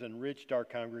 who has enriched our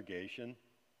congregation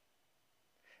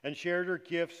and shared her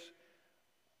gifts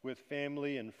with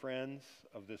family and friends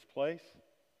of this place.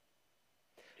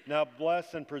 Now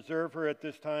bless and preserve her at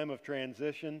this time of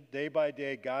transition. Day by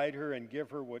day, guide her and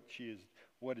give her what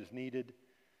is needed.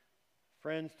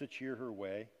 Friends to cheer her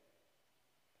way.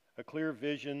 A clear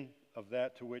vision of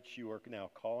that to which you are now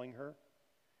calling her.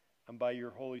 And by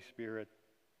your Holy Spirit,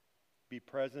 be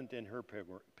present in her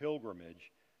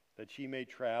pilgrimage, that she may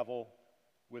travel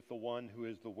with the one who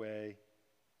is the way,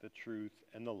 the truth,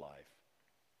 and the life.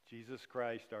 Jesus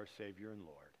Christ, our Savior and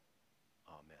Lord.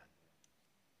 Amen.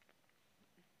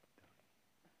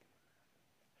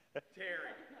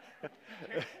 Terry,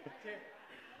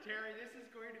 this is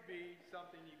going to be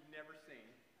something you've never seen.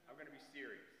 I'm going to be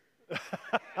serious. It's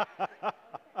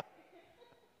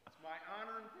my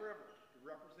honor and privilege to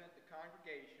represent the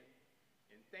congregation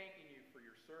in thanking you for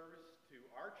your service to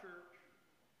our church,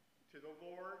 to the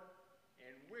Lord,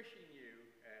 and wishing you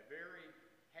a very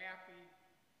happy,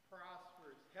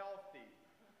 prosperous, healthy,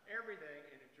 everything,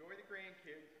 and enjoy the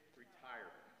grandkids'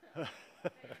 retirement.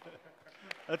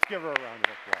 Let's give her a round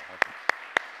of applause.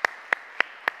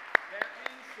 That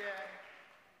being said,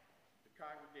 the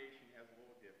congregation has a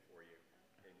little gift for you,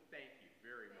 and thank you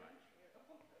very much.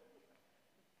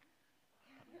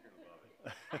 You're going to love it.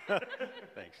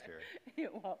 Thanks, Terry.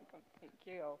 You're welcome. Thank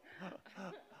you.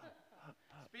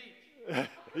 Speech.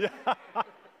 Yeah.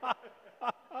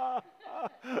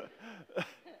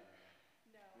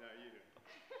 No, you do.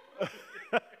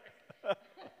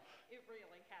 It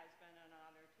really has been an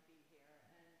honor to be here,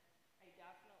 and I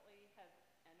definitely have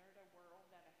entered a world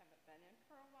that I haven't been in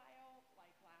for a while.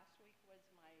 Like last week was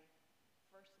my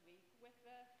first week with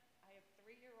this. I have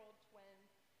 3-year-old twin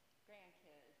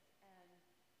grandkids, and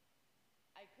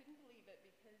I couldn't believe it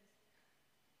because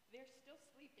they're still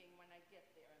sleeping when I get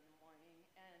there in the morning,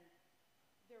 and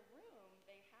their room,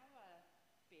 they have a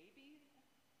baby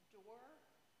door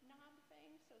knob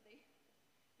thing, so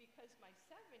because my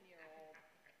 7-year-old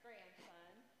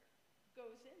grandson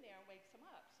goes in there and wakes him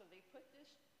up, so they put this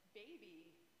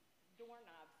baby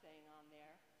doorknob thing on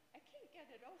there. I can't get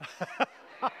get it open.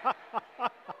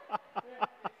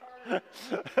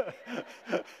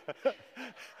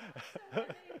 So when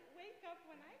they wake up,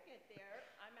 when I get there,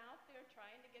 I'm out there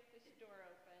trying to get this door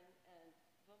open, and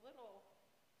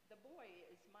the boy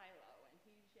is Milo, and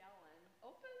he's yelling,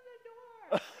 "Open the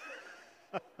door!"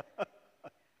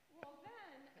 Well,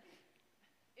 then,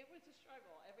 it was a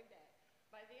struggle every day.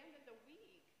 By the end of the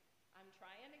week, I'm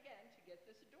trying again to get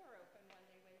this door open when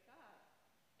they wake up,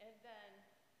 and then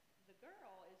the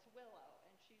girl is Willow,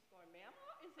 and she's going, "Mama,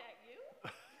 is that you?"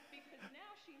 Because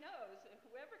now she knows that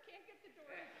whoever can't get the door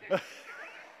open.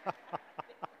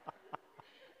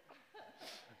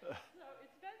 So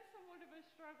it's been somewhat of a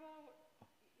struggle,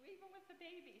 even with the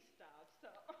baby stuff.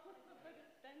 So, but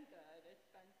it's been good.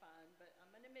 It's been fun. But I'm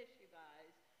gonna miss you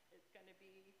guys. It's gonna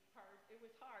be hard. It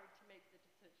was hard to make the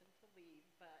decision to leave,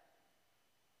 but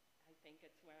I think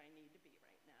it's where I need to be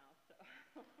right now. So,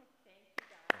 thank you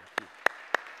guys.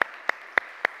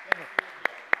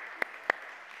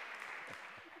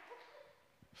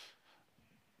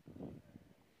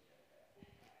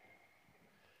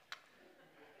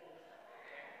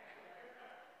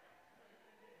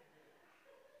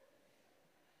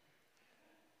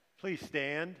 Please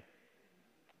stand.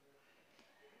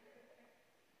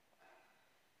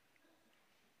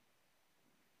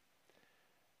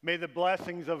 May the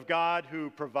blessings of God,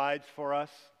 who provides for us,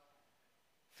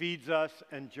 feeds us,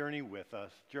 and journeys with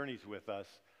us,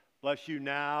 bless you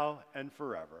now and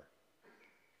forever.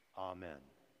 Amen.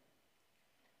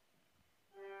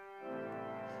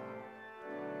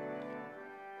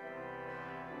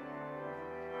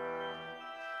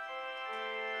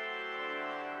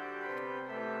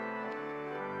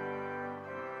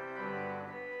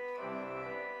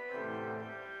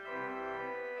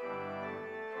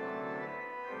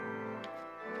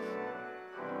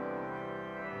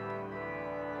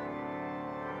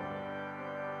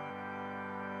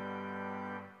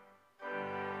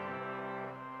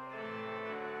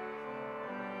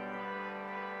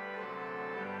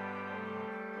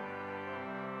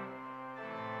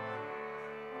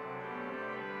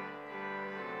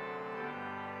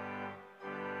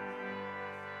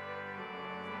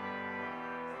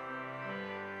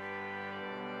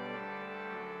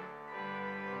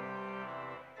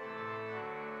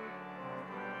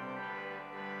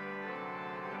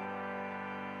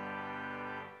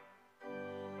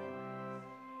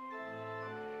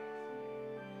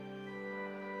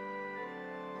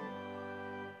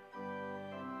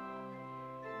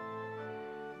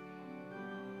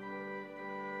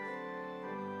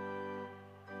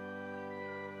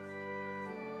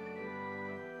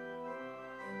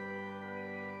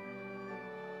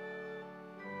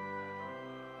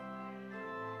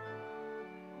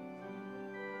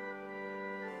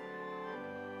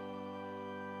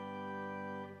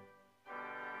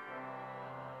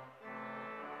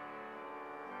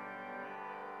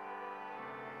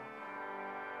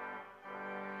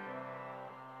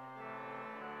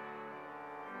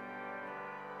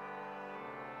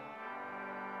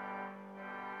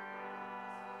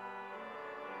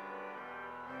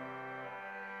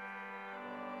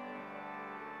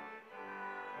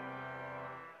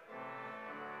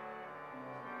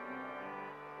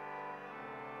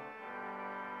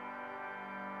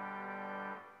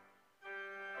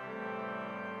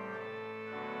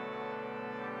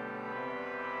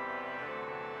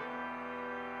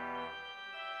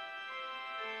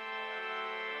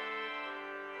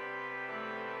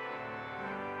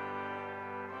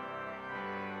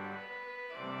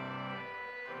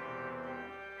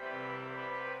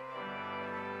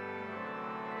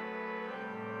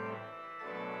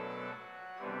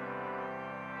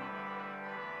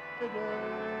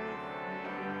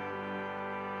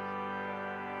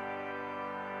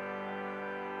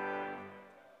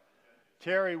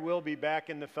 Terry will be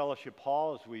back in the fellowship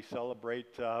hall as we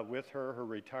celebrate with her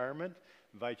retirement.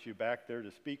 Invite you back there to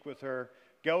speak with her.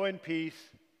 Go in peace.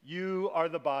 You are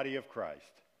the body of Christ.